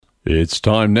It's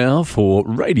time now for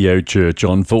Radio Church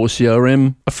on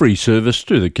 4CRM, a free service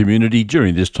to the community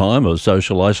during this time of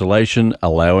social isolation,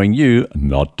 allowing you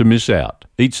not to miss out.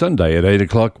 Each Sunday at 8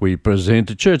 o'clock, we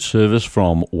present a church service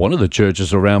from one of the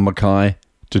churches around Mackay.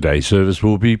 Today's service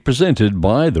will be presented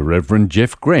by the Reverend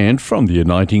Jeff Grant from the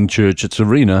Uniting Church at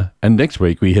Serena, and next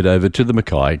week we head over to the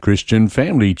Mackay Christian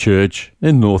Family Church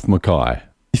in North Mackay.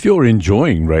 If you're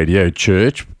enjoying Radio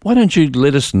Church, why don't you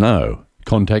let us know?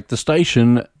 Contact the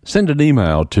station, send an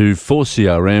email to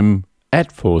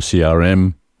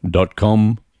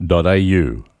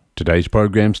 4crm@4crm.com.au. Today's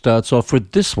program starts off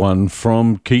with this one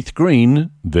from Keith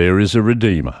Green, There is a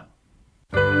Redeemer.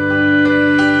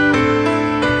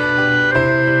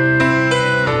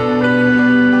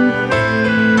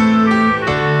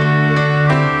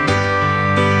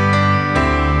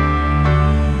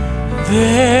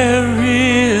 There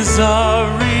is a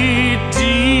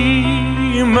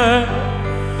Redeemer,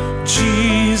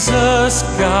 Jesus,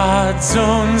 God's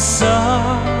own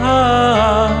Son,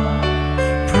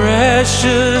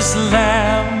 precious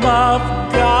Lamb of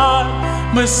God,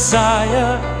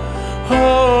 Messiah, Holy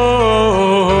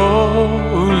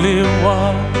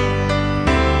One.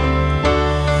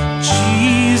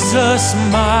 Jesus,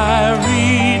 my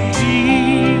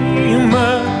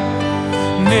Redeemer,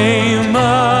 name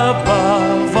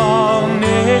above all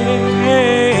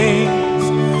names,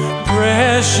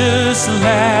 precious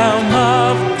Lamb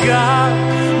of God,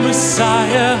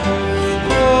 Messiah,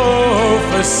 oh,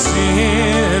 for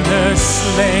sinners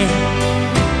slain.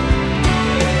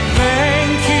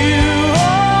 Thank you,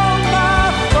 oh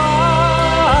my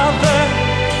Father,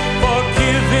 for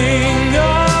giving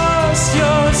us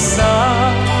your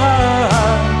Son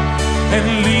and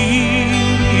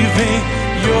leaving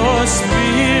your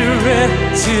Spirit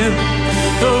till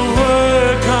the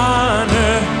work on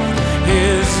earth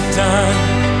is done.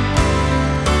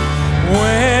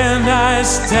 When I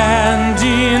stand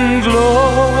in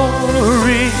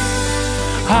glory,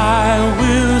 I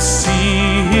will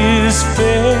see His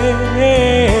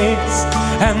face,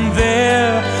 and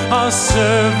there I'll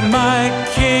serve my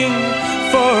King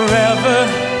forever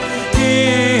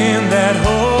in that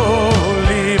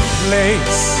holy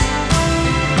place.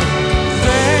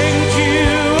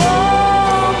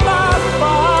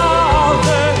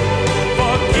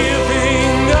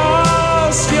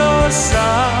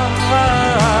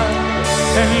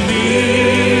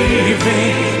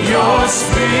 Your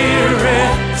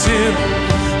Spirit till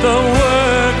the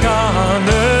work on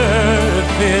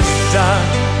earth is done.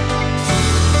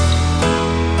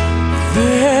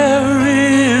 There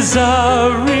is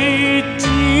a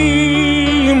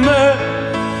Redeemer,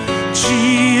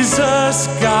 Jesus,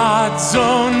 God's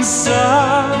own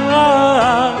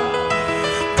Son,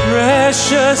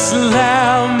 precious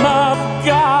Lamb of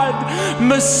God,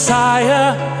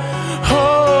 Messiah,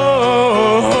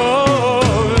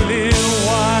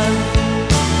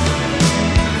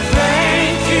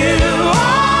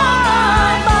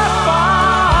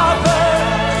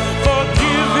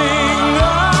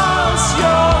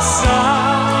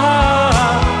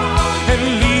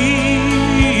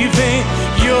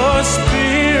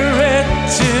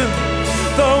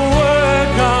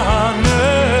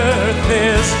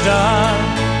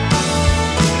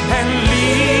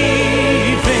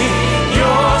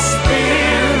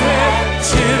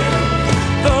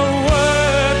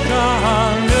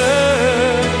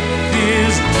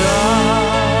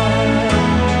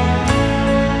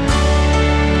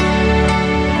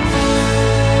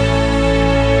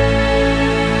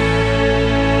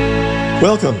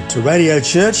 Welcome to Radio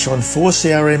Church on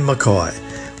 4CRM Mackay,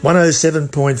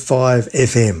 107.5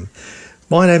 FM.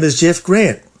 My name is Jeff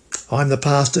Grant. I'm the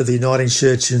pastor of the Uniting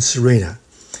Church in Serena.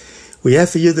 We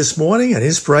have for you this morning an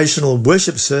inspirational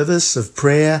worship service of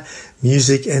prayer,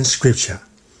 music and scripture.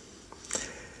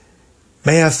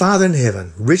 May our Father in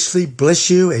heaven richly bless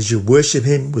you as you worship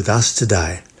Him with us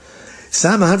today.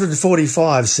 Psalm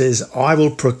 145 says, I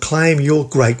will proclaim your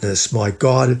greatness, my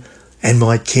God and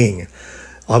my King.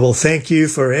 I will thank you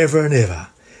forever and ever.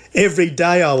 Every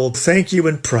day I will thank you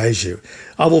and praise you.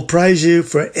 I will praise you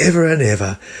forever and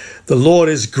ever. The Lord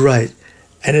is great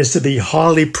and is to be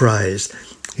highly praised.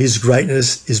 His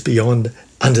greatness is beyond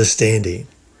understanding.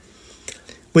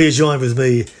 Will you join with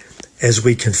me as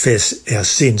we confess our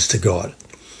sins to God?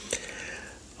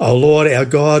 O Lord, our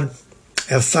God,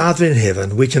 our Father in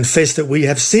heaven, we confess that we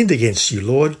have sinned against you,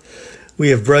 Lord. We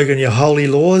have broken your holy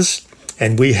laws,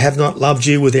 and we have not loved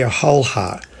you with our whole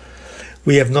heart.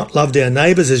 We have not loved our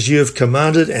neighbours as you have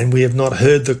commanded, and we have not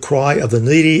heard the cry of the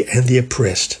needy and the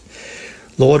oppressed.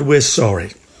 Lord, we're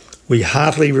sorry. We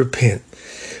heartily repent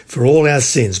for all our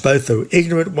sins, both the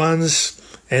ignorant ones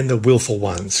and the willful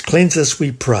ones. Cleanse us,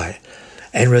 we pray,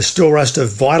 and restore us to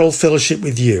vital fellowship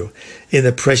with you in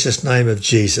the precious name of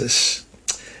Jesus.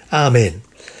 Amen.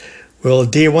 Well,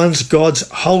 dear ones, God's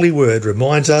holy word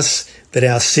reminds us that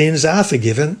our sins are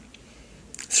forgiven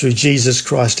through Jesus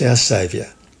Christ our Saviour.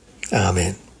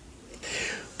 Amen.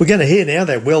 We're going to hear now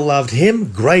that well-loved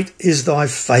hymn, Great is Thy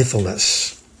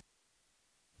Faithfulness.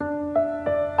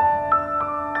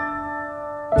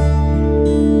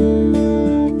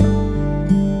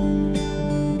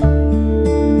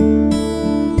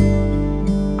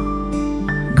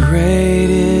 Great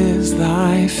is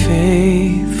Thy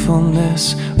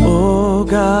faithfulness, O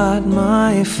God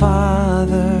my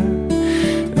Father.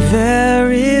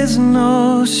 There is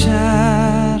no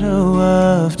shadow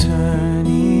of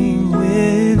turning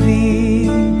with Thee.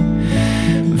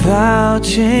 Thou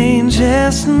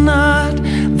changest not,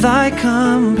 Thy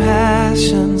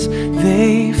compassions,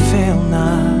 they fail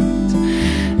not.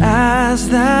 As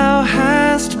Thou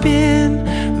hast been,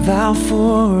 Thou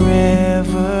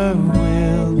forever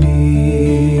will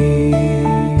be.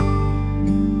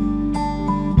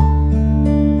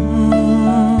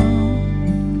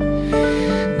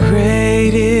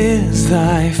 Great is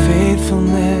Thy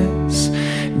faithfulness,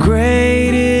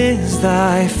 great is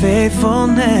Thy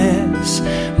faithfulness.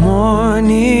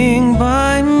 Morning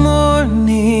by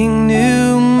morning,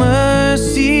 new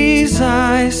mercies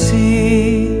I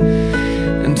see,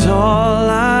 and all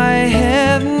I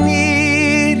have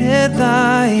needed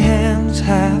Thy hands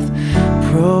hath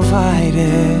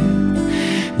provided.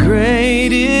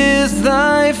 Great is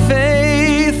Thy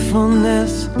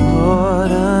faithfulness,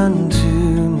 Lord, unto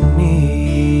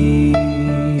me.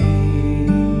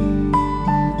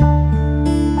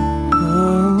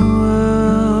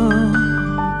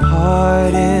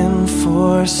 Pardon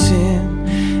for sin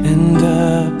and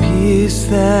a peace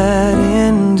that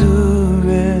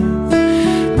endureth,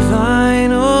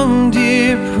 Thine own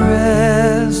dear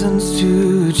presence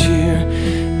to cheer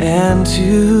and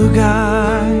to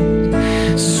guide,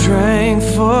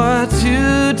 strength for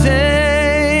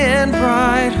today and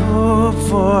bright hope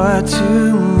for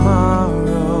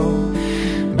tomorrow,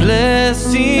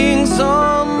 blessings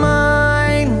all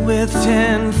mine with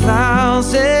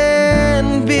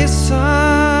 10,000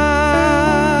 besides.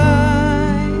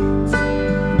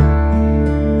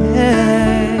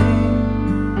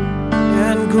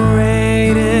 And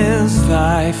great is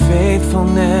Thy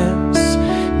faithfulness,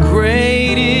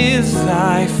 great is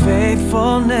Thy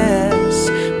faithfulness,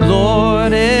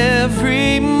 Lord.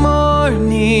 Every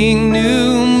morning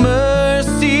new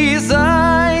mercies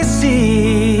I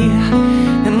see,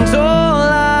 and all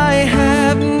I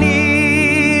have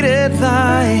needed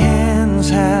Thy hands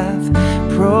hath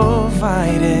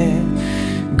provided.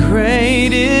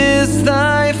 Great is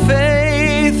Thy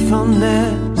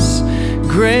faithfulness,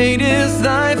 great is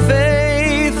Thy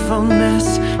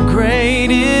faithfulness,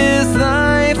 great is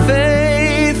Thy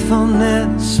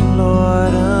faithfulness,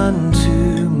 Lord,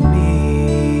 unto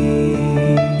me.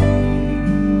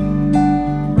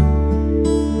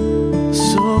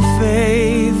 So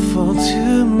faithful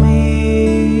to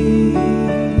me.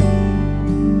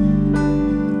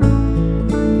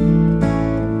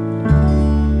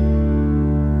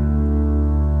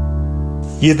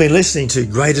 You've been listening to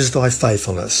Great is Thy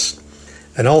Faithfulness,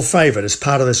 an old favourite as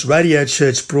part of this Radio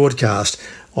Church broadcast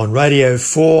on Radio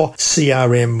 4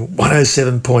 CRM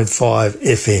 107.5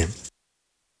 FM.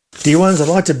 Dear ones, I'd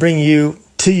like to bring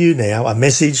to you now a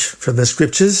message from the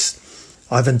Scriptures.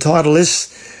 I've entitled this,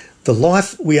 The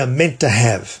Life We Are Meant to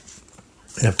Have.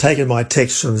 And I've taken my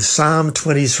text from Psalm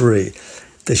 23,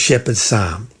 the Shepherd's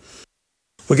Psalm.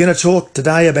 We're going to talk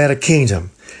today about a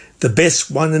kingdom, the best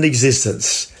one in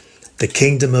existence, the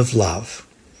kingdom of love.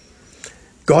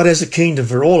 God has a kingdom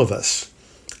for all of us,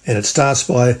 and it starts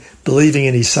by believing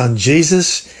in his Son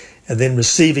Jesus, and then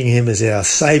receiving him as our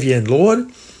Saviour and Lord,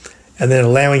 and then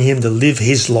allowing him to live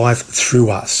his life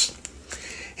through us.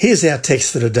 Here's our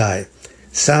text for today,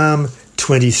 Psalm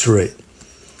 23.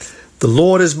 The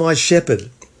Lord is my shepherd,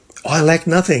 I lack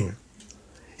nothing.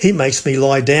 He makes me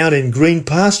lie down in green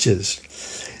pastures.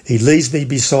 He leads me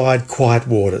beside quiet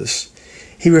waters.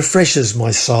 He refreshes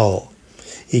my soul.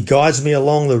 He guides me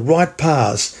along the right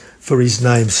paths for his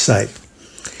name's sake.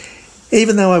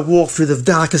 Even though I walk through the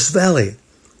darkest valley,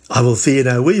 I will fear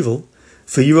no evil,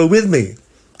 for you are with me.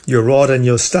 Your rod and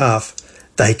your staff,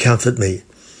 they comfort me.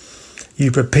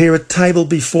 You prepare a table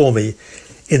before me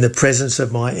in the presence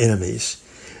of my enemies.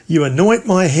 You anoint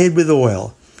my head with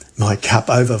oil. My cup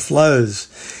overflows.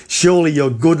 Surely your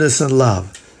goodness and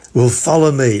love will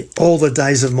follow me all the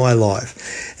days of my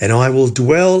life, and I will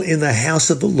dwell in the house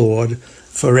of the Lord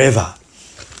forever.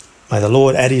 May the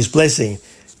Lord add his blessing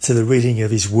to the reading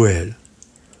of his word.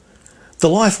 the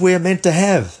life we're meant to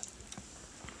have.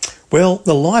 Well,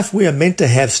 the life we are meant to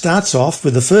have starts off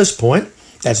with the first point.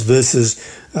 That's verses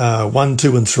 1,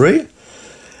 2 and 3,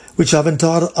 which I've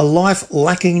entitled A Life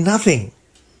Lacking Nothing.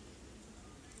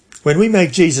 When we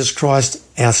make Jesus Christ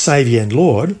our Saviour and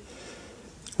Lord,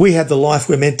 we have the life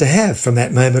we're meant to have from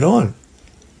that moment on.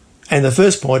 And the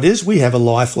first point is we have a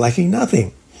life lacking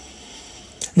nothing.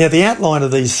 Now, the outline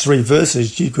of these 3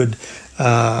 verses you could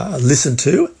listen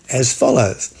to as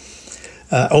follows.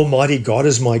 Almighty God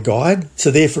is my guide,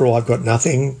 so therefore I've got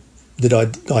nothing that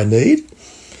I need.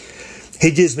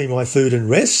 He gives me my food and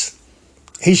rest.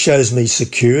 He shows me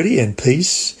security and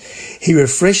peace. He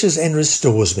refreshes and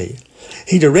restores me.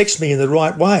 He directs me in the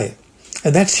right way,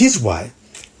 and that's his way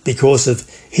because of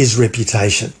his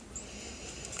reputation.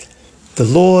 The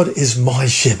Lord is my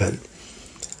shepherd.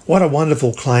 What a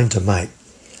wonderful claim to make.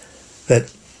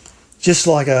 That just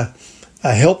like a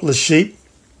helpless sheep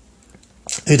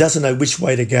who doesn't know which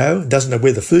way to go, doesn't know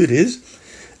where the food is,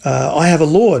 I have a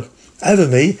Lord over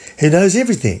me who knows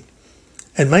everything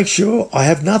and makes sure I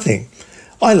have nothing.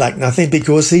 I lack nothing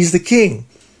because he's the King.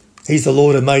 He's the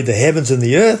Lord who made the heavens and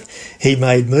the earth. He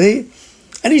made me,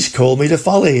 and he's called me to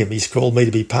follow him. He's called me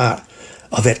to be part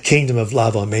of that kingdom of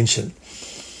love I mentioned.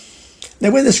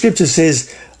 Now, when the scripture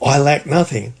says, I lack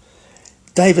nothing,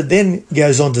 David then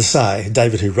goes on to say,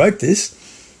 David who wrote this,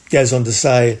 goes on to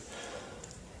say,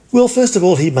 well, first of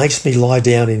all, he makes me lie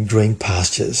down in green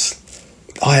pastures.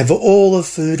 I have all the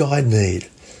food I need.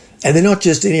 And they're not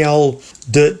just any old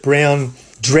dirt brown,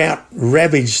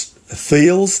 drought-ravaged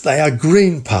fields. They are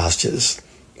green pastures.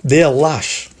 They're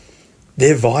lush.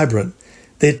 They're vibrant.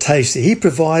 They're tasty. He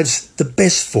provides the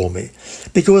best for me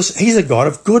because he's a God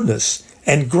of goodness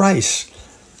and grace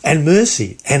and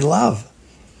mercy and love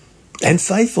and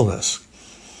faithfulness.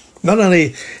 Not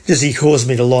only does he cause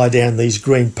me to lie down these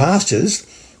green pastures,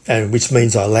 and which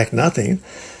means I lack nothing,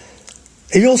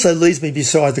 he also leads me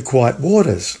beside the quiet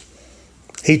waters.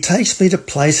 He takes me to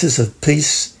places of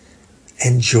peace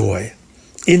and joy.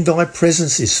 In thy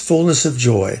presence is fullness of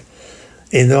joy.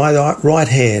 In thy right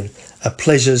hand are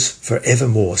pleasures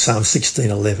forevermore. Psalm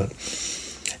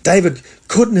 16:11. David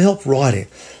couldn't help writing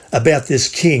about this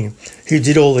king who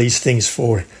did all these things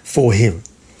for him.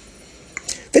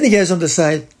 Then he goes on to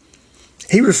say,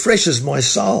 he refreshes my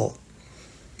soul.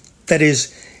 That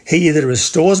is, he either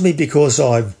restores me because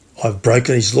I've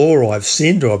broken his law, or I've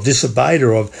sinned, or I've disobeyed,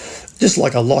 or I've, just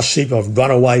like a lost sheep, I've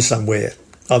run away somewhere.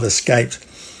 I've escaped.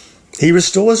 He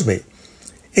restores me.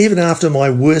 Even after my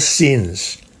worst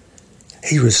sins,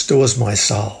 he restores my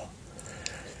soul.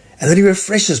 And then he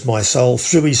refreshes my soul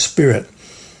through his Spirit.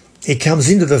 He comes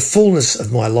into the fullness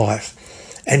of my life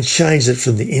and changes it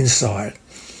from the inside.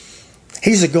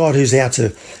 He's a God who's out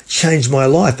to change my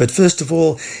life, but first of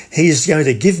all, he is going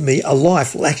to give me a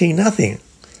life lacking nothing.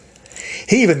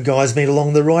 He even guides me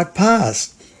along the right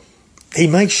paths. He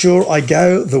makes sure I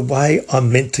go the way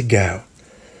I'm meant to go.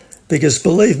 Because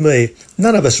believe me,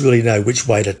 none of us really know which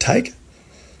way to take,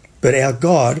 but our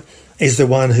God is the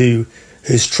one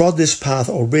who's trod this path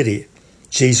already.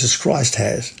 Jesus Christ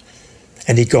has.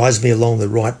 And he guides me along the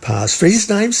right paths for his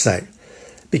name's sake,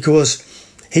 because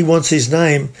he wants his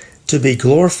name to be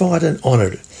glorified and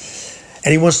honoured.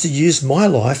 And he wants to use my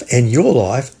life and your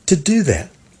life to do that.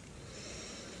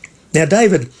 Now,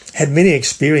 David had many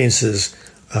experiences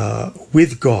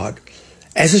with God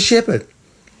as a shepherd.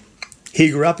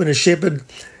 He grew up in a shepherd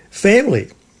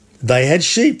family. They had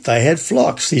sheep, they had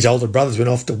flocks. His older brothers went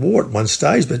off to war at one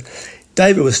stage, but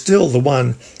David was still the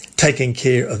one taking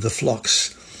care of the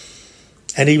flocks.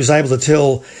 And he was able to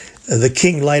tell the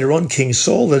king later on, King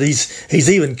Saul, that he's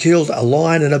even killed a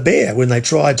lion and a bear when they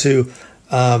tried to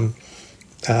come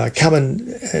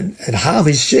and harm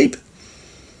his sheep.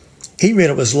 He knew what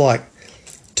it was like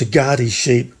to guard his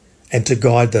sheep and to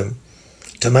guide them,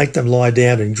 to make them lie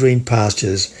down in green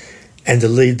pastures and to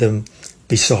lead them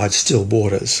beside still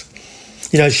waters.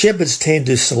 You know, shepherds tend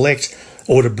to select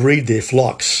or to breed their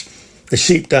flocks. The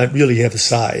sheep don't really have a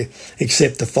say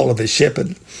except to follow the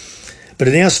shepherd. But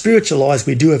in our spiritual lives,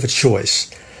 we do have a choice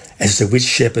as to which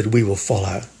shepherd we will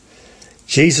follow.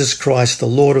 Jesus Christ, the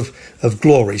Lord of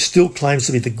glory, still claims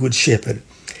to be the good shepherd,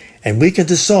 and we can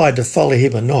decide to follow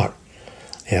him or not.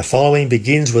 Our following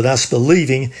begins with us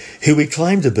believing who we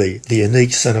claim to be, the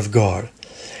unique Son of God.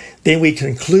 Then we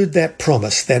conclude that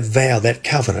promise, that vow, that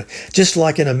covenant, just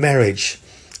like in a marriage,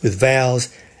 with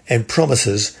vows and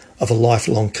promises of a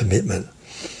lifelong commitment.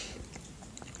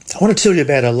 I want to tell you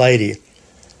about a lady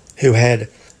who had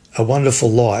a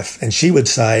wonderful life, and she would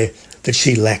say that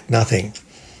she lacked nothing.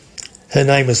 Her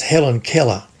name was Helen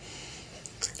Keller.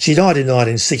 She died in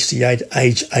 1968,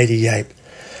 age 88.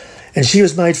 And she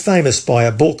was made famous by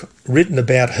a book written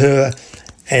about her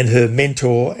and her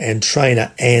mentor and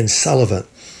trainer, Anne Sullivan.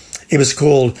 It was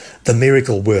called The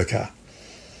Miracle Worker.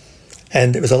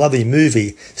 And it was a lovely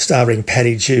movie starring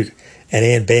Patty Duke and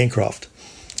Anne Bancroft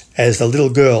as the little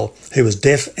girl who was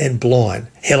deaf and blind,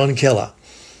 Helen Keller,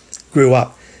 grew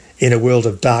up in a world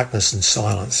of darkness and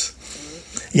silence.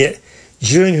 Yet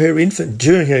during her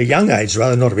young age,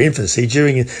 not her infancy,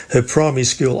 during her primary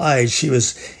school age, she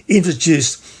was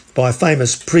introduced by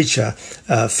famous preacher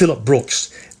Philip Brooks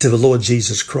to the Lord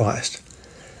Jesus Christ.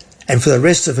 And for the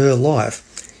rest of her life,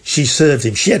 she served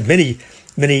him. She had many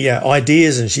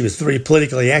ideas, and she was very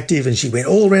politically active, and she went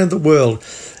all around the world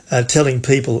telling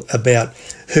people about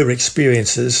her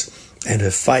experiences and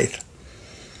her faith.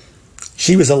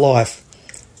 She was a life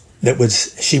that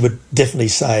she would definitely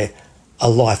say, a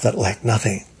life that lacked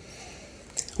nothing.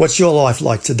 What's your life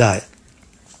like today?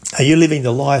 Are you living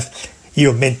the life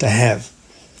you're meant to have?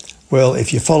 Well,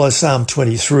 if you follow Psalm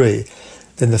 23,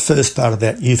 then the first part of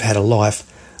that, you've had a life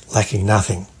lacking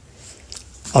nothing.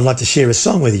 I'd like to share a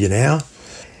song with you now,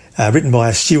 written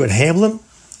by Stuart Hamblin.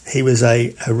 He was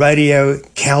a radio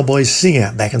cowboy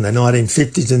singer back in the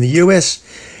 1950s in the US,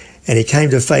 and he came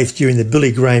to faith during the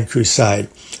Billy Graham Crusade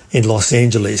in Los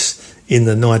Angeles in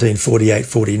the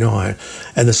 1948-49.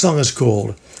 And the song is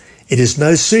called, It Is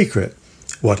No Secret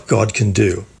What God Can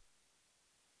Do.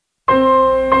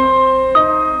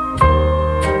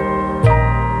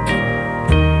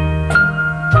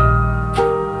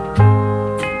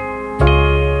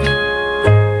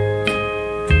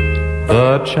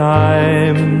 The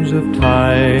chimes of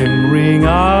time ring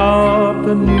out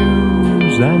the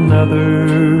news, another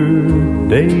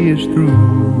day is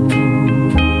through.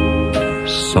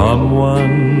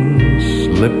 Someone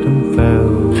slipped and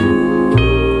fell.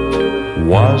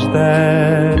 Was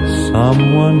that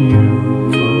someone you?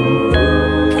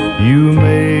 You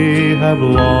may have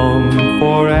longed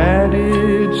for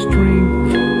added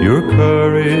strength, your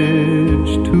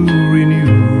courage to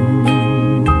renew.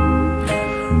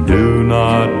 Do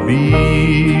not be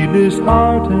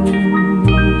disheartened,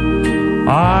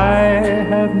 I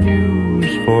have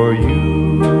news for you.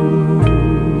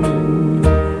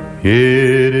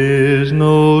 It is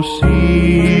no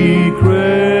secret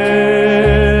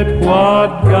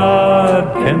what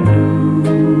God can do.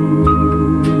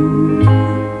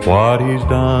 What He's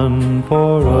done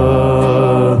for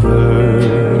others,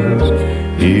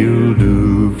 He'll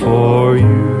do for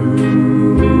you.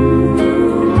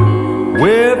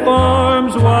 With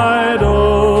arms wide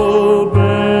open,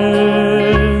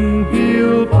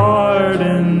 He'll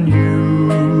pardon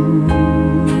you.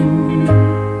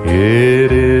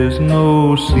 It is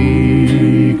no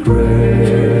secret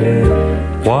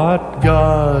what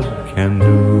God can do.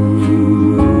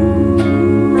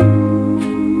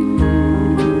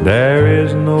 There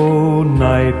is no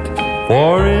night,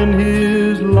 for in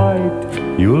His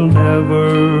light you'll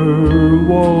never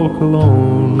walk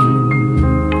alone.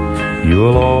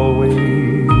 You'll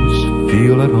always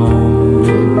feel at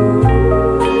home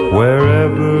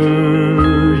wherever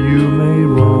you may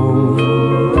roam.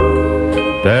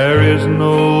 There is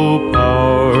no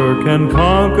power can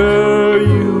conquer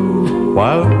you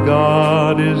while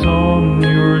God is on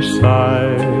your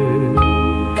side.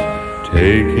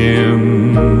 Take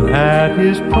Him at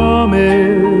His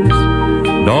promise,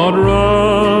 don't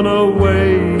run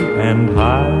away and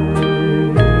hide.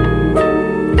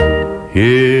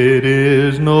 It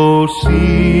is no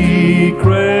secret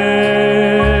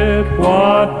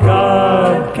what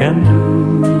God can do.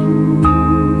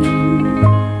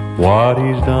 What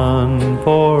He's done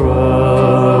for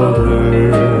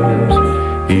others,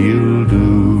 He'll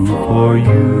do for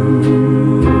you.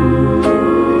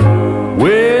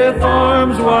 With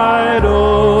arms wide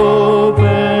open,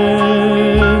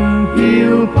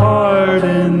 He'll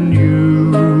pardon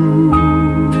you.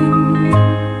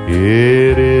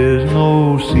 It is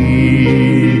no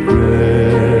secret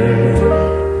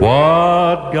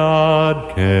what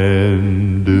God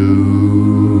can do.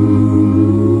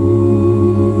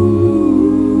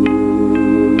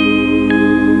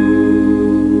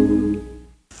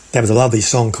 That was a lovely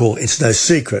song called It's No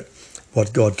Secret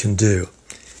What God Can Do.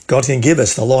 God can give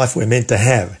us the life we're meant to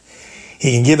have.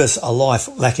 He can give us a life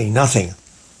lacking nothing.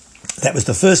 That was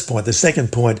the first point. The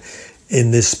second point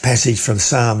in this passage from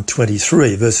Psalm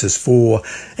 23, verses 4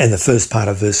 and the first part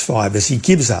of verse 5, is He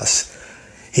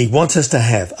wants us to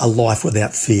have a life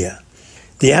without fear.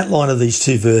 The outline of these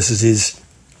two verses is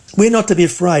we're not to be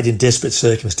afraid in desperate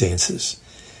circumstances.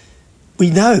 We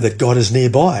know that God is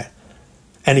nearby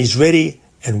and He's ready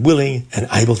and willing and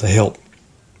able to help.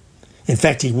 In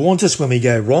fact, He warns us when we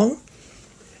go wrong,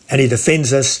 and He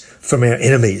defends us from our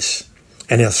enemies.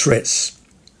 and our threats.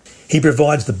 He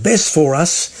provides the best for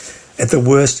us at the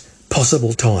worst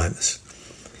possible times.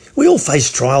 We all face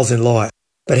trials in life,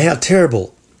 but how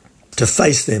terrible to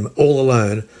face them all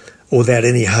alone or without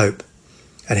any hope.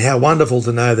 And how wonderful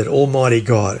to know that Almighty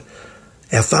God,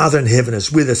 our Father in heaven,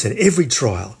 is with us in every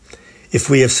trial if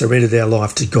we have surrendered our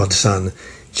life to God's Son,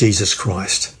 Jesus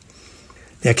Christ.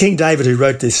 Now, King David, who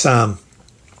wrote this psalm,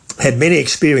 had many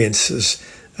experiences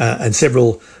and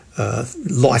several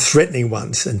life-threatening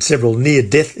ones and several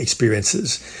near-death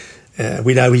experiences.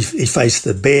 We know he faced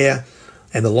the bear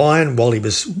and the lion while he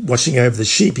was watching over the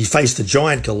sheep. He faced the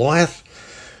giant Goliath.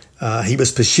 He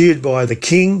was pursued by the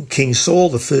king, King Saul,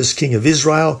 the first king of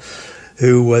Israel,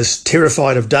 who was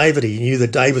terrified of David. He knew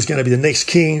that David was going to be the next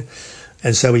king,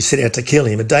 and so he set out to kill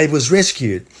him. And David was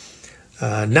rescued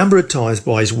a number of times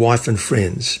by his wife and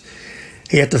friends.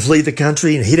 He had to flee the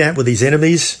country and hid out with his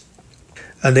enemies.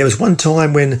 And there was one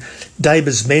time when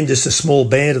David's men, just a small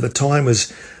band at the time,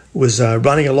 was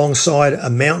running alongside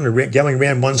a mountain, going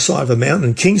around one side of a mountain.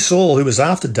 And King Saul, who was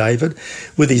after David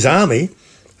with his army,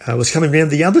 was coming around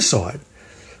the other side.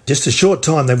 Just a short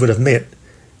time they would have met,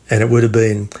 and it would have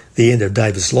been the end of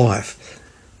David's life.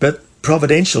 But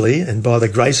providentially, and by the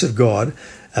grace of God,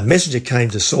 a messenger came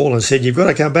to Saul and said, "You've got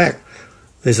to come back.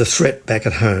 There's a threat back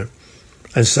at home."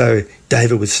 And so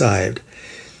David was saved.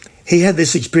 He had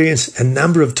this experience a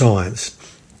number of times.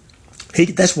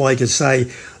 That's why he could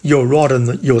say, "Your rod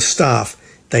and your staff,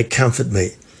 they comfort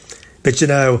me." But you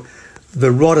know,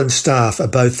 the rod and staff are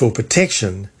both for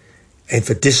protection and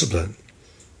for discipline.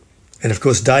 And of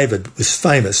course, David was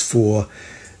famous for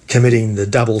committing the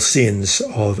double sins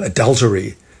of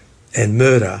adultery and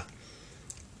murder.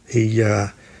 He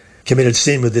committed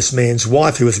sin with this man's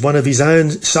wife, who was one of his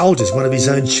own soldiers, one of his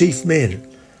own chief men.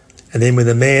 And then when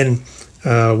the man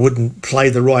wouldn't play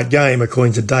the right game,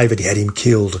 according to David, he had him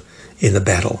killed in the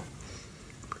battle.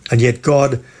 And yet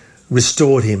God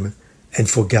restored him and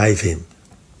forgave him.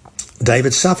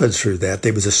 David suffered through that.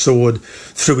 There was a sword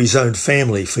through his own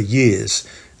family for years.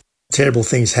 Terrible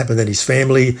things happened in his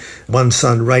family. One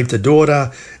son raped a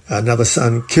daughter, another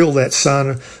son killed that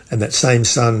son, and that same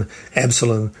son,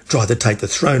 Absalom, tried to take the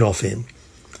throne off him.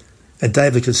 And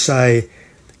David could say,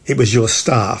 "It was your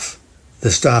staff,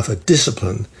 the staff of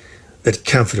discipline, that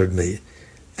comforted me,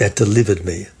 that delivered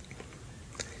me."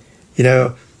 You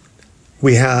know,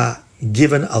 we are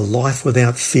given a life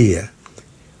without fear,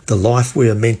 the life we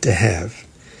are meant to have.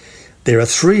 There are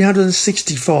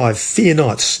 365 fear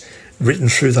nots written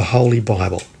through the Holy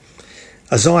Bible.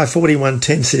 Isaiah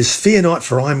 41:10 says, "Fear not,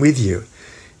 for I am with you.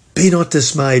 Be not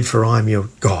dismayed, for I am your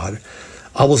God.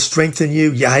 I will strengthen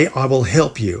you, yea, I will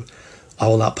help you. I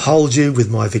will uphold you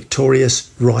with my victorious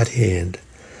right hand."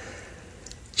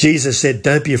 Jesus said,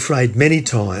 "Don't be afraid," many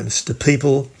times to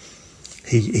people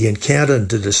he encountered, and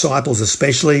to disciples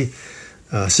especially.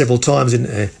 Several times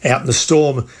out in the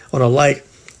storm on a lake,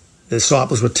 the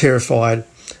disciples were terrified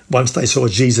once they saw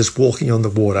Jesus walking on the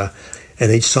water,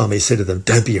 and each time he said to them,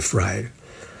 "Don't be afraid."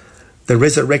 The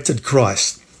resurrected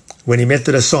Christ, when he met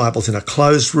the disciples in a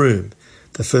closed room,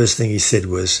 the first thing he said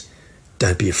was,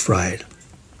 "Don't be afraid."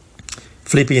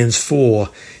 Philippians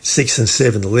 4:6 and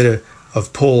 7, the letter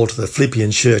of Paul to the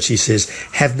Philippian church, he says,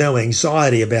 "Have no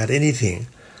anxiety about anything,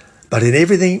 but in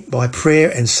everything by prayer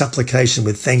and supplication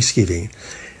with thanksgiving,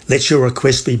 let your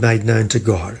requests be made known to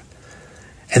God.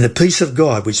 And the peace of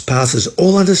God, which passes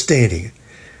all understanding,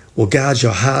 will guard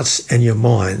your hearts and your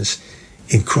minds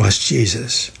in Christ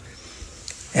Jesus."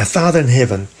 Our Father in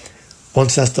heaven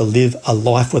wants us to live a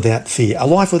life without fear, a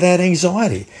life without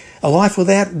anxiety, a life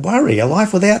without worry, a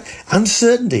life without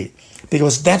uncertainty,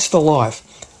 because that's the life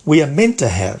we are meant to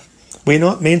have. We're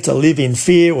not meant to live in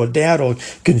fear or doubt or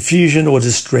confusion or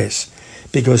distress,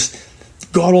 because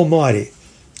God Almighty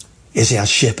is our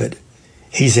shepherd.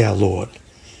 He's our Lord.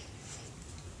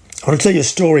 I want to tell you a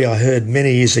story I heard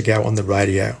many years ago on the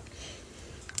radio.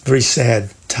 A very sad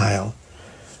tale.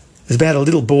 It was about a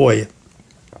little boy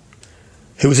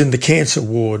who was in the cancer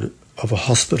ward of a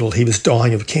hospital. He was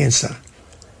dying of cancer.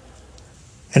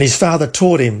 And his father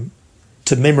taught him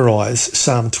to memorise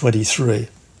Psalm 23.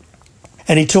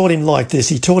 And he taught him like this.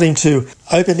 He taught him to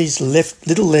open his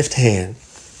little left hand.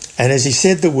 And as he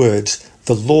said the words,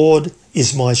 "The Lord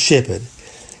is my shepherd,"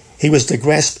 he was to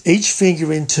grasp each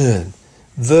finger in turn.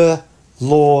 "The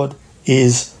Lord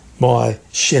is my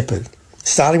shepherd,"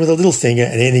 starting with the little finger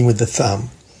and ending with the thumb.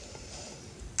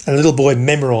 And the little boy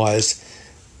memorised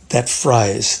that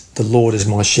phrase, "The Lord is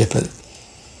my shepherd."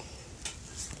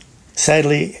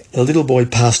 Sadly, the little boy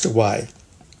passed away.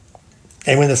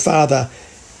 And when the father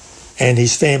and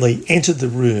his family entered the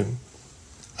room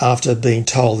after being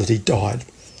told that he died,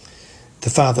 the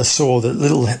Father saw that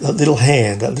little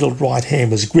hand, that little right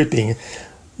hand was gripping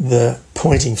the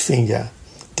pointing finger,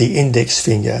 the index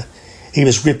finger. He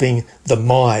was gripping the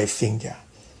my finger.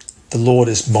 The Lord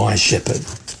is my shepherd.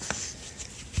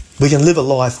 We can live a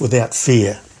life without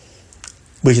fear.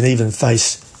 We can even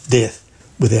face death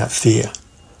without fear.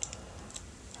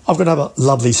 I've got another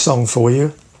lovely song for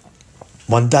you.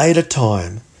 One day at a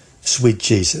time, sweet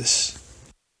Jesus.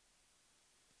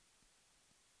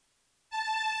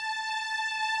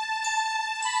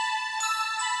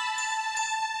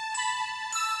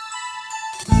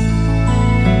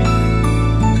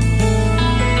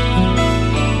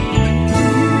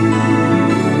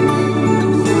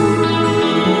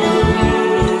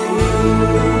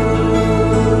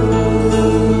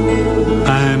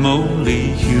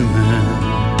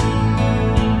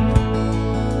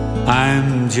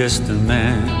 Just a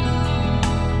man.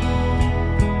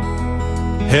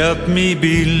 Help me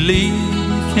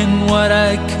believe in what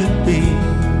I could be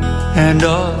and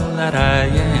all that I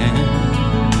am.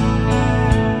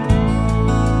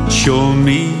 Show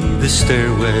me the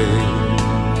stairway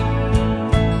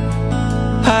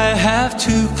I have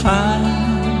to climb.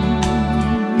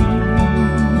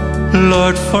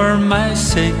 Lord, for my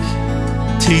sake,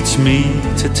 teach me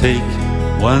to take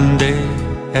one day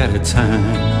at a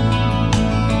time.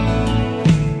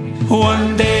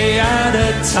 One day at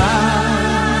a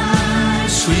time,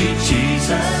 sweet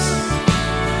Jesus,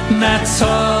 that's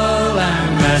all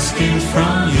I'm asking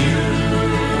from you.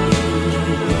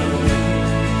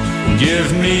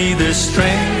 Give me the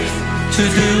strength to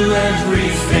do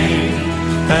everything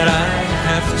that I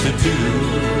have to do.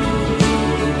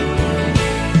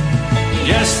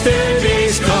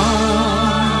 Yesterday's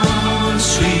gone,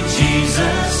 sweet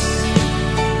Jesus,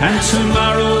 and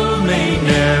tomorrow may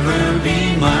never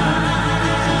be mine.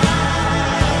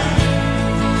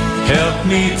 Help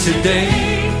me today,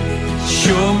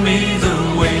 show me the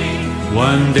way,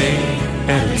 one day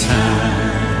at a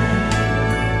time.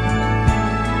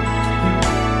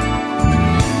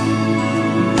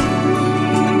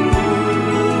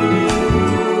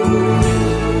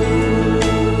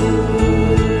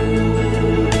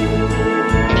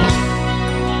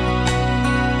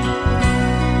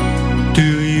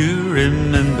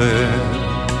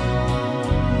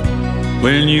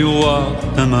 When you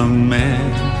walked among men,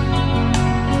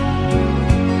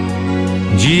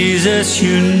 Jesus,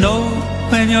 you know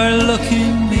when you're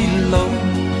looking below,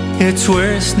 it's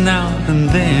worse now than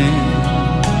then.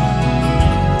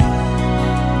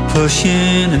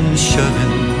 Pushing and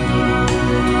shoving,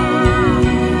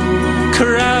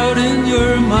 crowding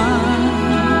your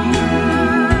mind.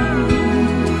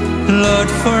 Lord,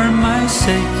 for my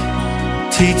sake,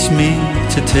 teach me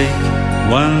to take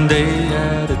one day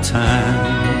at a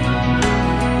time.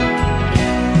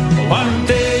 One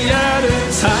day at a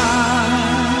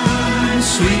time,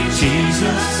 sweet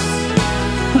Jesus,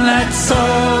 that's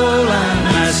all I'm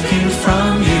asking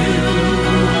from you.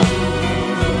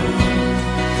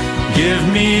 Give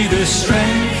me the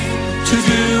strength to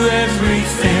do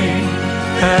everything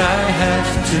that I have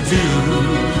to do.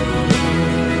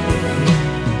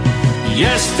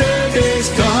 Yesterday's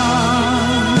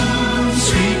gone,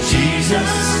 sweet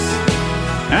Jesus,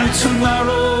 and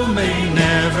tomorrow may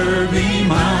never be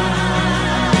mine.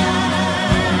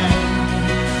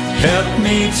 Help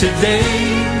me today,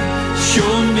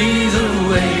 show me the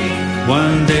way,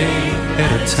 one day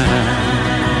at a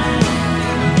time.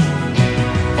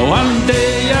 One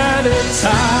day at a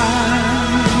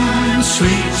time,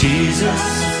 sweet Jesus,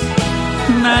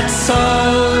 that's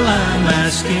all I'm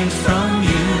asking from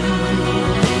you.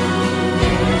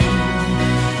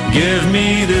 Give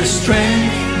me the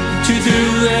strength to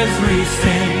do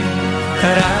everything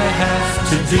that I have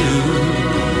to do.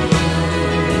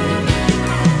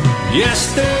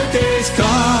 Yesterday's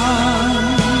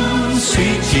gone,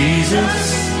 sweet Jesus,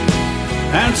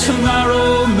 and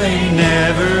tomorrow may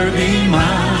never be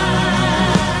mine.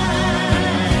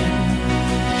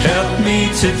 Help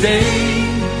me today,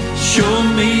 show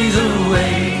me the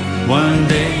way, one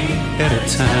day at a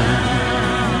time.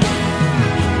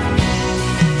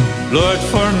 Lord,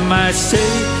 for my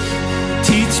sake,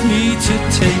 teach me to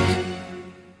take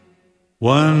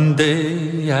one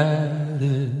day at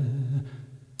a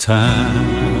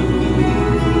time.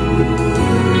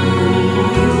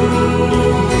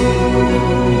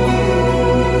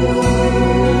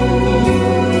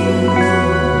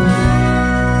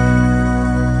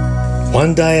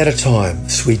 One day at a time,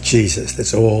 sweet Jesus,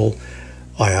 that's all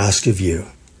I ask of you.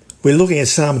 We're looking at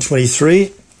Psalm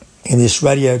 23 in this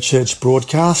Radio Church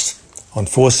broadcast on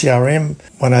 4CRM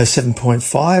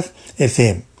 107.5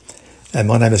 FM. And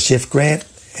my name is Jeff Grant,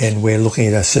 and we're looking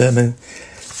at a sermon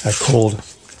called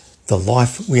the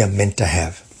life we are meant to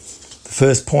have. The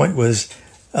first point was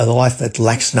a life that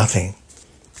lacks nothing.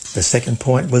 The second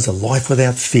point was a life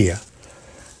without fear.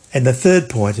 And the third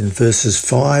point in verses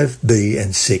 5b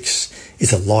and 6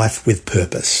 is a life with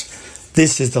purpose.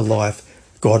 This is the life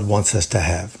God wants us to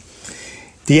have.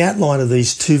 The outline of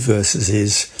these two verses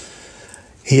is,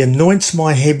 He anoints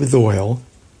my head with oil.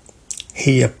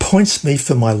 He appoints me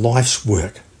for my life's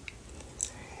work.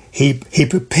 He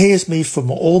prepares me for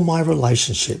all my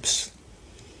relationships.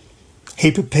 He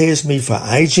prepares me for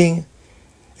aging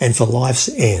and for life's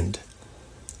end.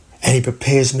 And He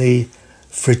prepares me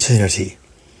for eternity.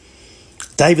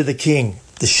 David the king,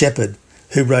 the shepherd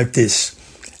who wrote this,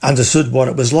 understood what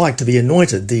it was like to be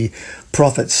anointed. The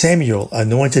prophet Samuel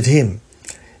anointed him.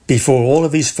 Before all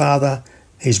of his brothers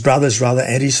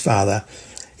and his father,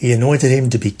 he anointed him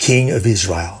to be king of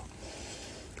Israel.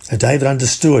 And David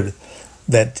understood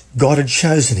that God had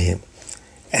chosen him.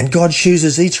 And God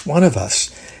chooses each one of us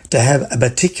to have a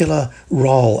particular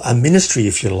role, a ministry,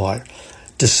 if you like,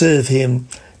 to serve him,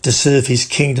 to serve his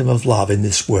kingdom of love in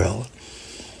this world.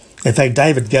 In fact,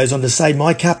 David goes on to say,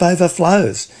 my cup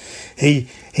overflows. He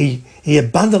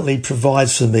abundantly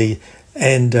provides for me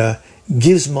and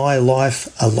gives my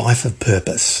life a life of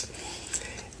purpose.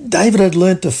 David had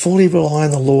learnt to fully rely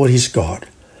on the Lord his God.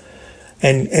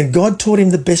 And God taught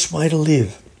him the best way to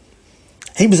live.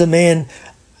 He was a man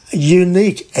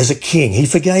unique as a king. He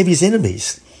forgave his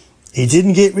enemies. He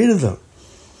didn't get rid of them.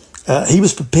 He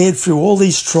was prepared through all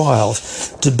these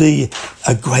trials to be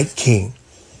a great king.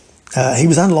 He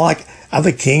was unlike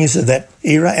other kings of that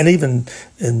era, and even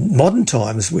in modern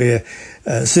times, where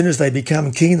as soon as they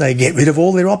become king, they get rid of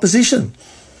all their opposition.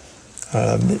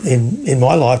 In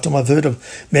my lifetime, I've heard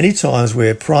of many times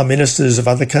where prime ministers of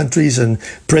other countries and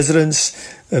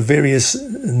presidents of various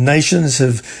nations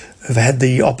have had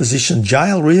the opposition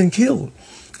jailed or even killed.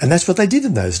 And that's what they did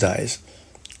in those days.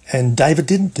 And David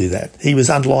didn't do that. He was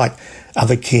unlike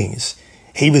other kings.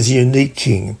 He was a unique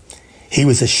king. He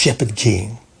was a shepherd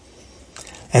king.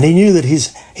 And he knew that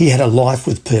he had a life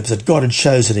with purpose, that God had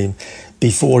chosen him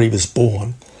before he was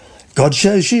born. God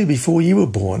chose you before you were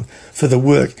born for the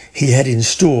work he had in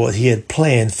store, he had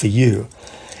planned for you.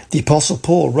 The Apostle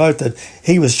Paul wrote that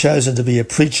he was chosen to be a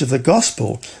preacher of the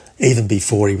gospel even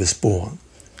before he was born.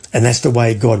 And that's the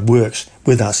way God works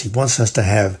with us. He wants us to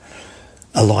have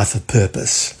a life of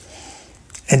purpose.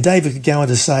 And David could go on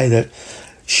to say that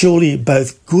surely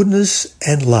both goodness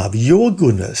and love, your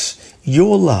goodness,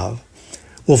 your love,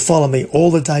 will follow me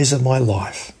all the days of my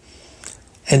life.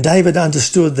 And David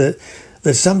understood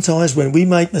that sometimes when we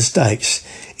make mistakes,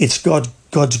 it's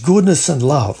God's goodness and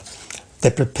love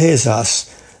that prepares us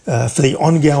for the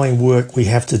ongoing work we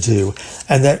have to do.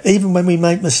 And that even when we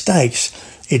make mistakes,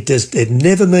 it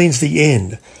never means the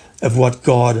end of what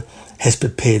God has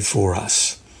prepared for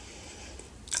us.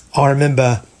 I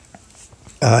remember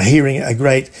hearing a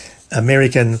great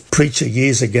American preacher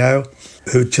years ago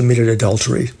who committed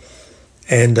adultery.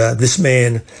 And this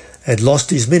man had lost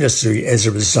his ministry as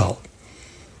a result.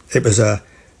 It was a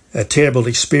terrible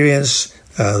experience.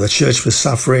 The church was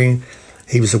suffering.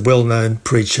 He was a well-known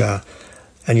preacher.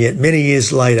 And yet many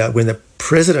years later, when the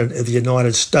President of the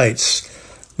United States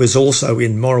was also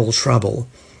in moral trouble,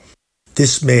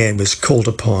 this man was called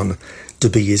upon to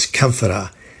be his comforter,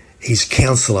 his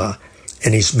counsellor,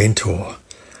 and his mentor.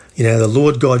 You know, the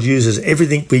Lord God uses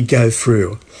everything we go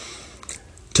through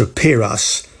to prepare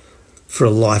us for a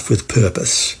life with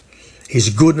purpose. His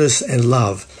goodness and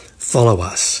love follow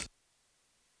us.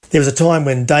 There was a time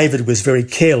when David was very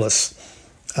careless.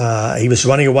 He was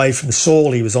running away from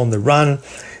Saul. He was on the run.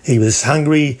 He was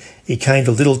hungry. He came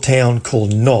to a little town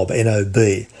called Nob,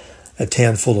 N-O-B, a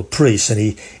town full of priests. And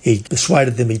he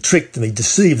persuaded them, he tricked them, he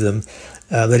deceived them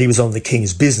that he was on the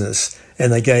king's business.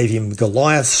 And they gave him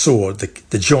Goliath's sword,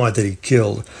 the giant that he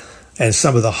killed, and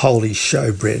some of the holy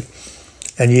showbread.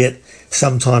 And yet,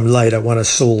 sometime later, one of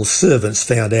Saul's servants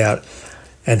found out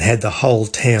and had the whole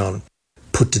town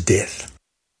put to death.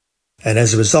 And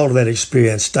as a result of that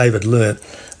experience, David learnt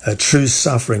a true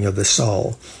suffering of the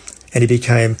soul, and he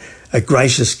became a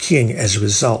gracious king as a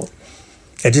result.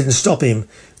 It didn't stop him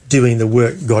doing the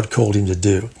work God called him to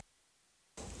do.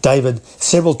 David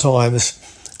several times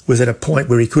was at a point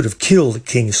where he could have killed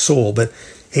King Saul, but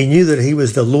he knew that he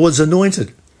was the Lord's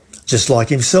anointed, just like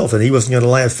himself, and he wasn't going to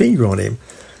lay a finger on him.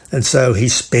 And so he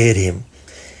spared him.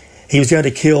 He was going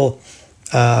to kill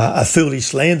a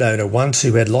foolish landowner once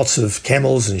who had lots of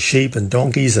camels and sheep and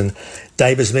donkeys, and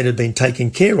David's men had been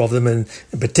taking care of them and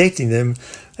protecting them.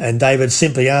 And David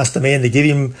simply asked the man to give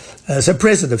him as a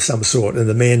present of some sort, and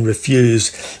the man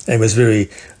refused and was very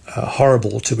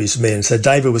horrible to his men. So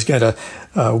David was going to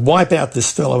wipe out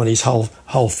this fellow and his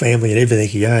whole family and everything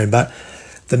he owned. But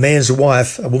the man's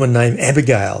wife, a woman named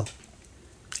Abigail,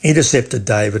 intercepted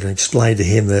David and explained to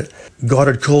him that God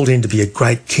had called him to be a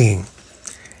great king,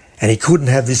 and he couldn't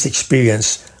have this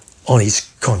experience on his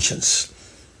conscience.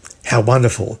 How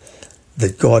wonderful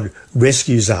that God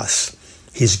rescues us.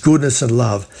 His goodness and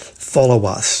love follow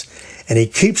us, and he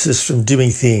keeps us from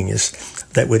doing things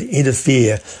that would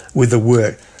interfere with the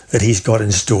work that he's got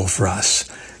in store for us.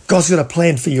 God's got a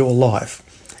plan for your life.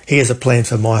 He has a plan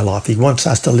for my life. He wants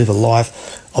us to live a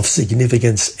life of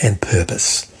significance and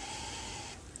purpose.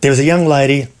 There was a young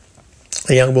lady,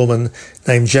 a young woman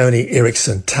named Joni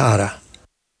Eareckson Tada.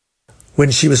 When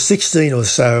she was 16 or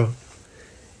so,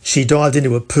 she dived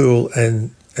into a pool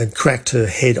and cracked her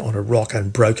head on a rock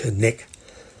and broke her neck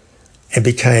and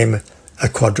became a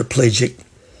quadriplegic,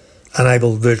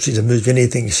 unable virtually to move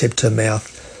anything except her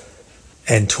mouth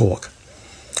and talk.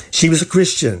 She was a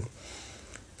Christian,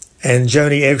 and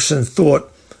Joni Eareckson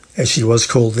thought, as she was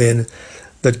called then,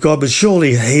 that God would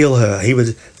surely heal her. He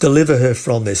would deliver her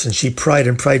from this. And she prayed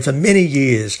and prayed for many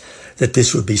years that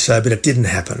this would be so, but it didn't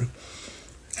happen.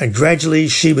 And gradually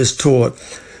she was taught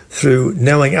through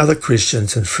knowing other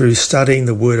Christians and through studying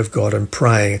the Word of God and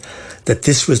praying that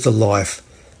this was the life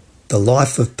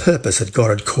of purpose that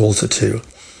God had called her to.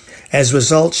 As a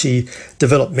result, she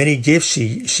developed many gifts.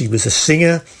 She was a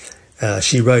singer.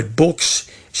 She wrote books.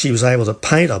 She was able to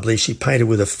paint. I believe she painted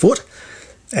with her foot.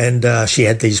 And she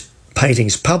had these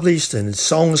paintings published and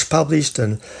songs published.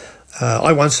 And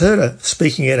I once heard her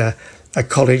speaking at a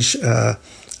college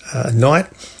night,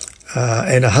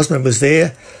 and her husband was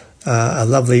there, a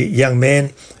lovely young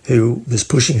man who was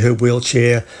pushing her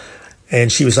wheelchair,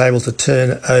 and she was able to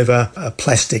turn over a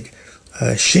plastic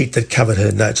sheet that covered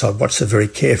her notes. I watched her very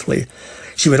carefully.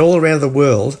 She went all around the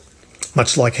world,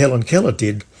 much like Helen Keller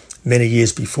did many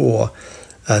years before,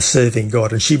 serving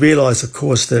God. And she realised, of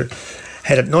course, that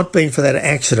had it not been for that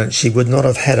accident, she would not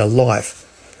have had a life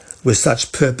with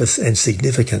such purpose and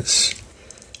significance.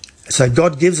 So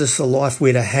God gives us the life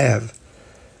we're to have,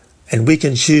 and we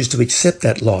can choose to accept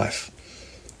that life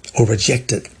or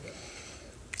reject it.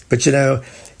 But you know,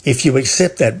 if you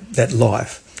accept that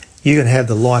life, you can have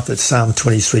the life that Psalm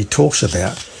 23 talks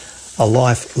about, a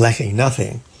life lacking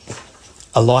nothing,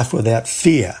 a life without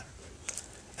fear,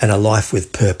 and a life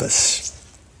with purpose.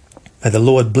 May the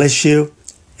Lord bless you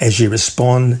as you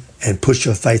respond and put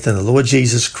your faith in the Lord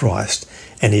Jesus Christ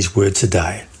and his word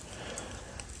today.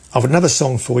 I've got another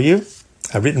song for you,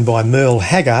 written by Merle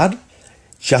Haggard,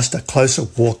 Just a Closer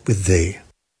Walk with Thee.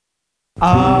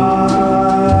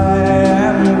 I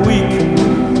am weak,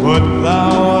 but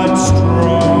thou art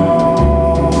strong.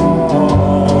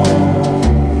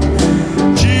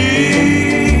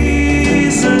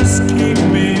 Jesus, keep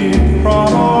me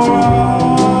from wrong.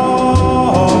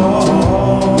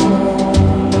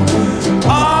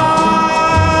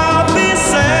 I'll be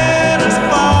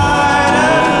satisfied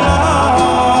and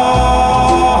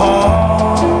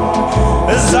long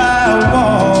as I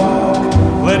walk.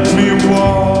 Let me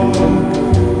walk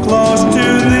close to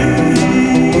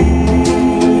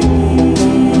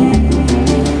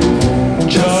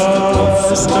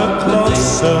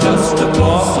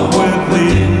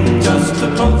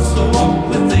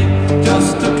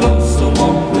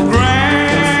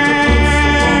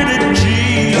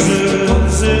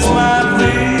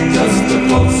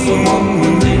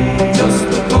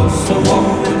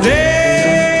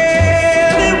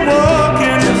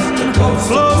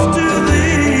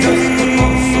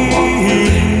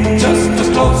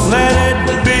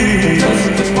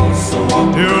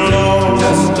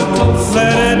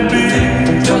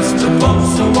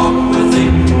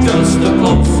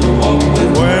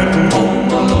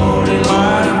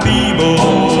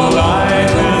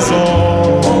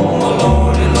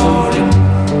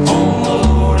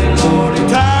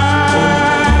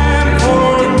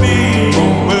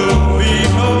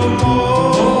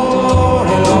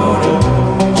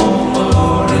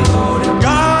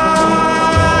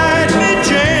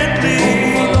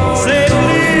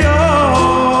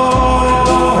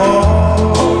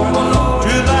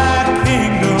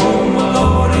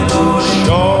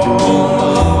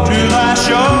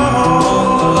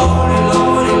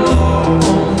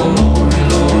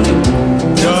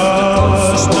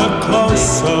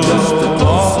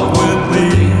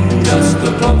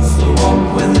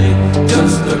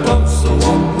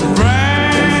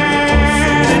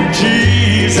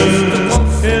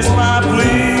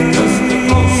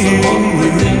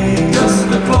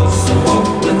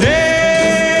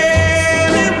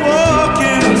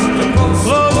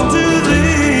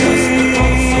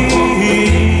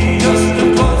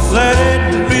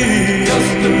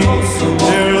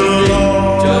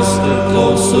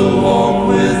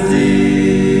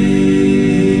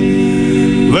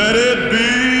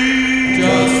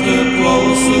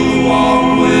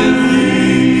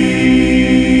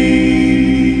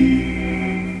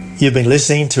You've been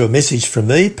listening to a message from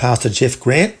me, Pastor Jeff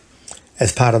Grant,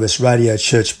 as part of this Radio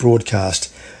Church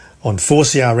broadcast on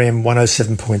 4CRM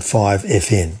 107.5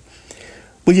 FM.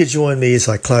 Will you join me as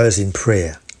I close in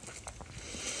prayer?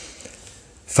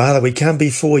 Father, we come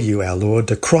before you, our Lord,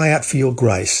 to cry out for your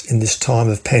grace in this time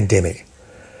of pandemic.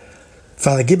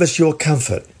 Father, give us your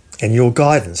comfort and your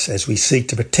guidance as we seek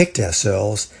to protect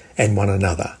ourselves and one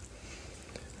another.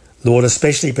 Lord,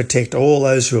 especially protect all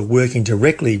those who are working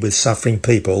directly with suffering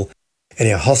people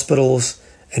in our hospitals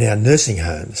and our nursing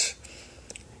homes.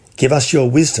 Give us your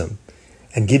wisdom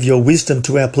and give your wisdom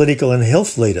to our political and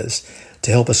health leaders to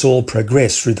help us all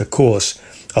progress through the course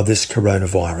of this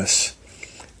coronavirus.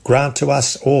 Grant to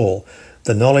us all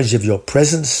the knowledge of your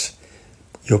presence,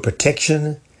 your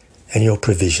protection, and your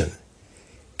provision.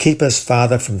 Keep us,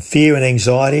 Father, from fear and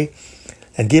anxiety,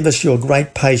 and give us your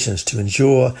great patience to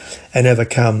endure and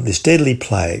overcome this deadly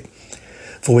plague.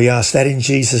 For we ask that in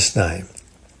Jesus' name.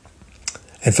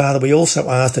 And Father, we also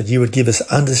ask that you would give us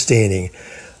understanding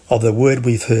of the word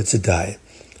we've heard today,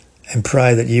 and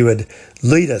pray that you would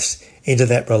lead us into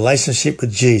that relationship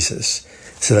with Jesus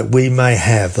so that we may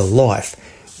have the life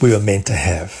we were meant to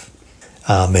have.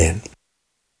 Amen.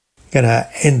 I'm going to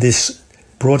end this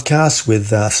broadcast with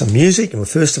some music, and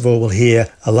first of all we'll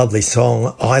hear a lovely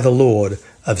song, I the Lord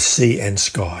of Sea and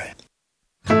Sky.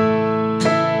 I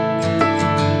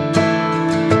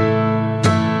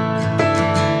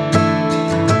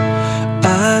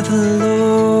the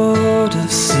Lord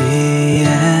of sea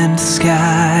and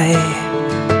sky,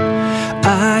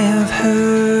 I have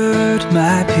heard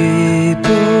my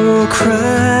people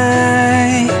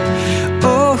cry,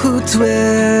 oh, who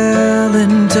dwell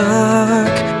in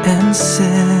dark and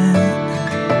sin,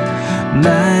 my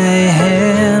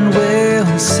hand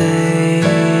will save.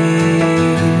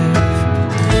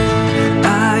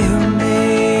 I have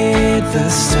made the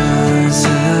stars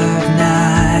of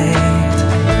night,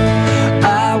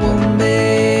 I will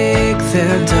make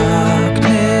their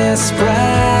darkness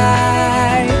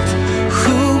bright.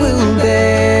 Who will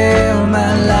bear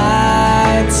my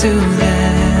light to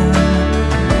them?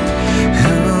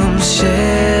 Whom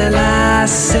shall I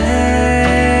send?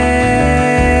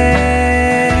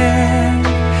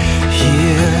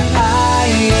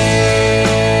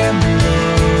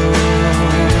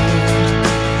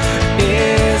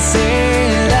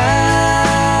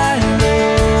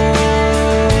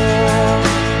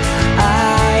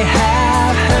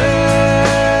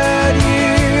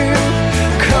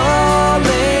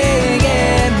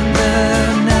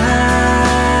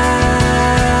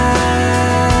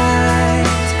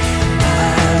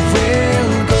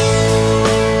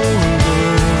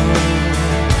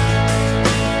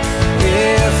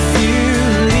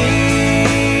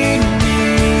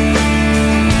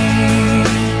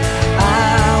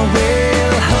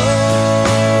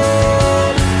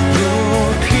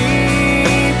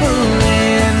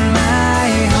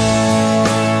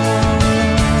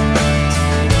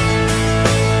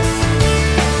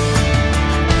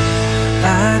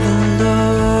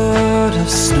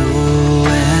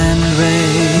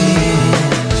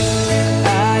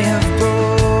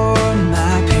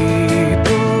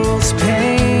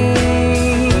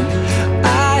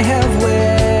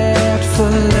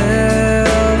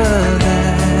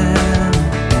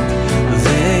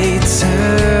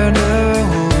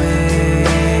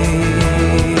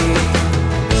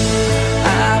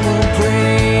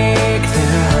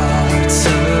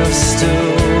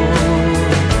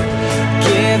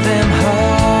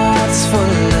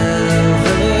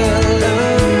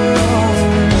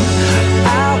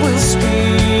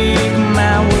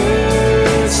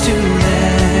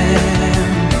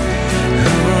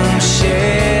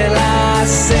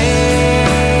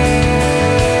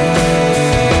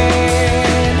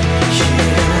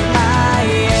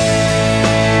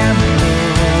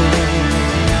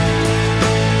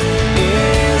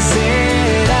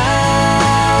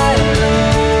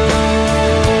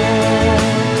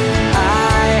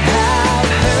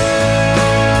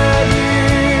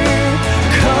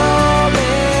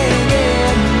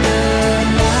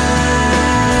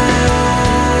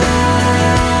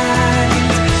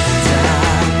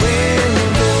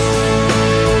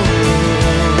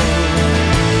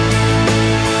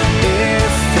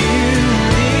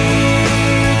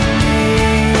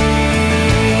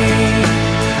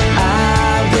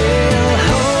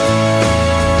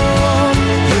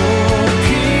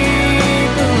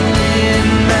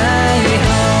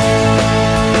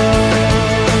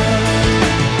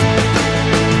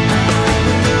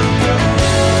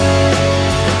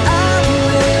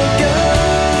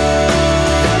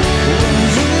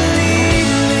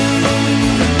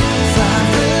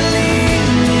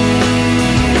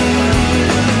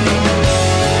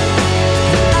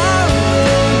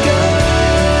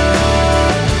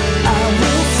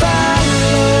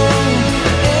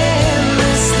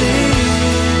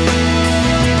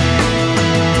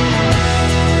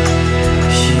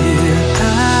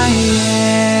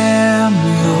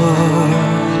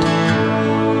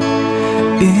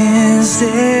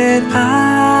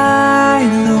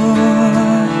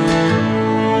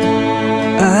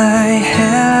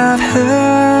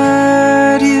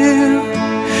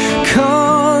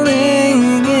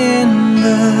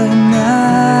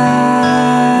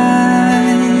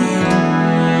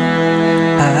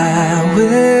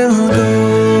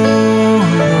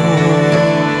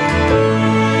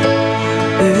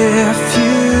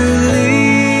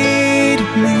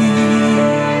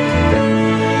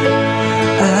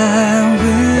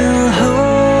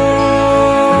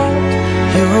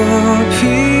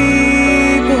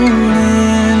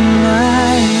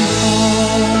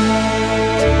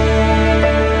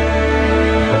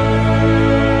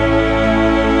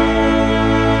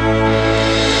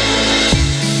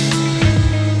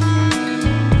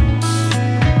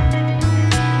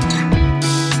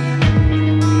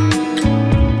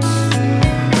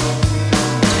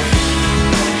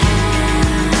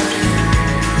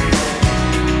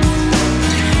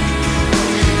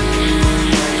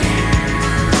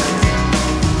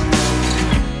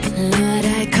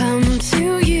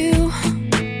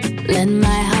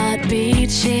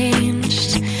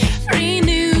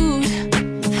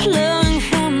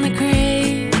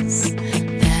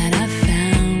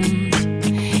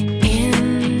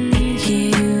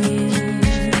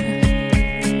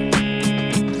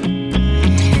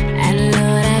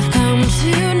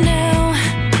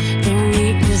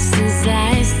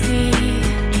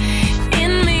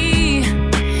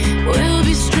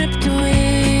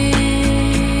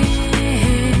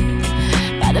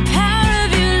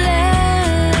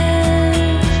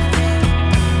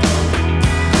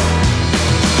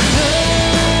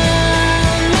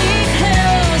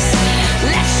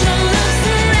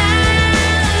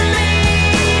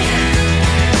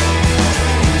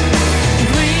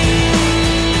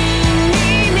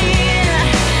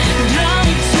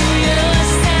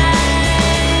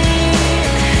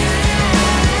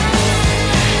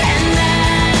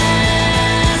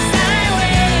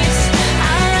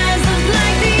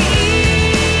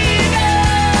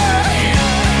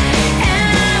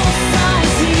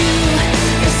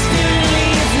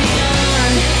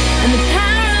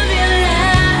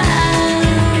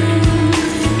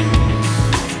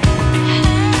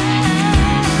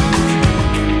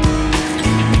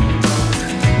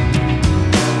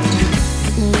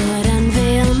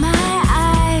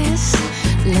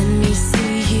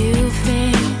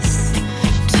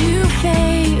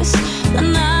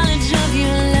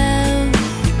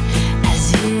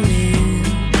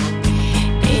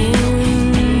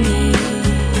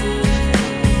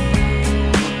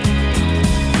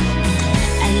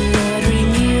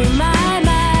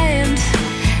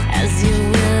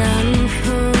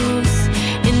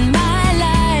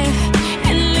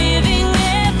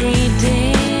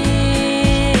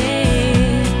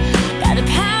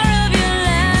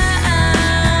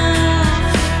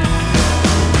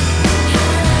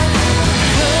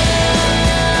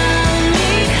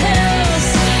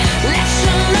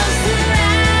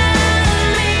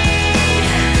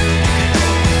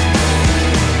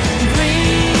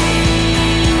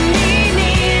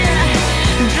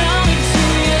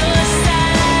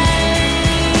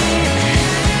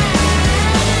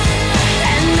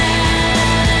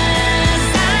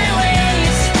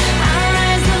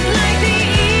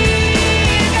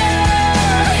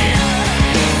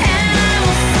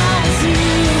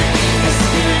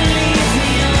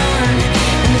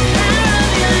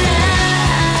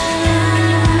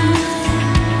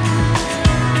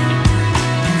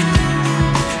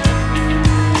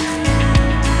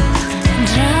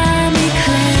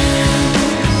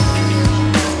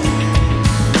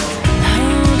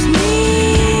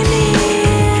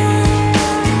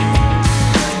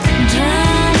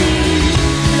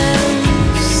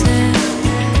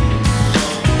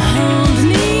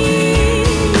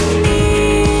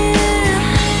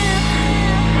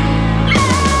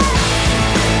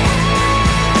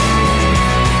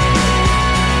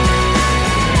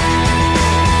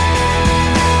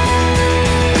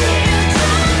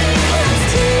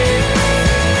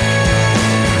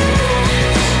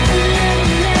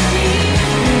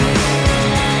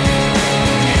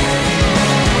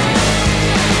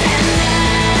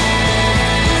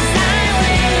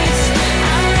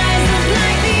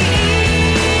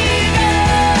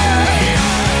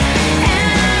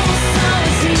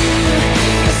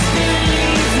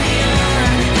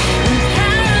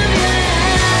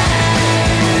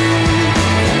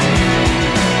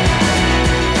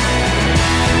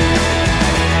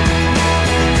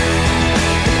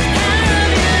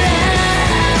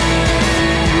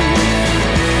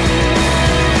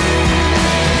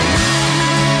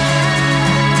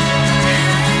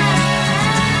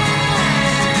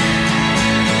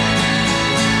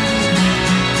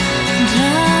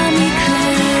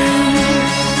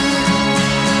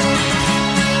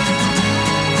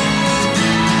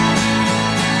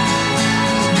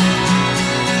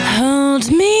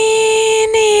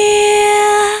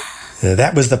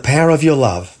 that was The Power of Your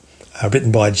Love,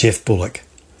 written by Jeff Bullock.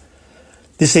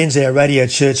 This ends our Radio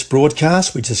Church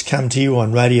broadcast, which has come to you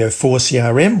on Radio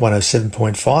 4CRM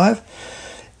 107.5.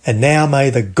 And now may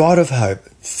the God of hope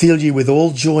fill you with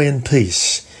all joy and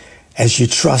peace as you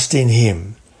trust in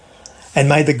him. And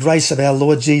may the grace of our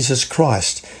Lord Jesus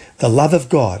Christ, the love of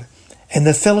God, and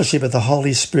the fellowship of the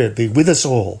Holy Spirit be with us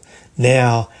all,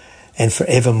 now and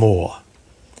forevermore.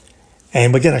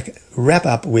 And we're going to wrap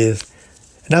up with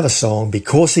another song,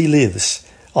 Because He Lives,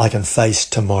 I Can Face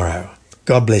Tomorrow.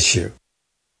 God bless you.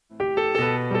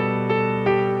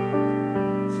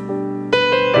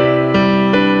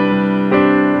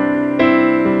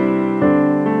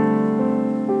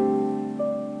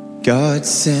 God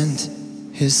sent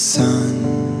his son,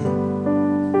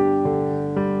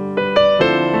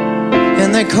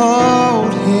 and they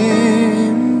called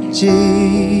him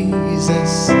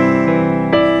Jesus,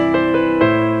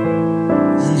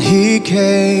 and he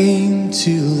came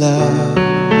to love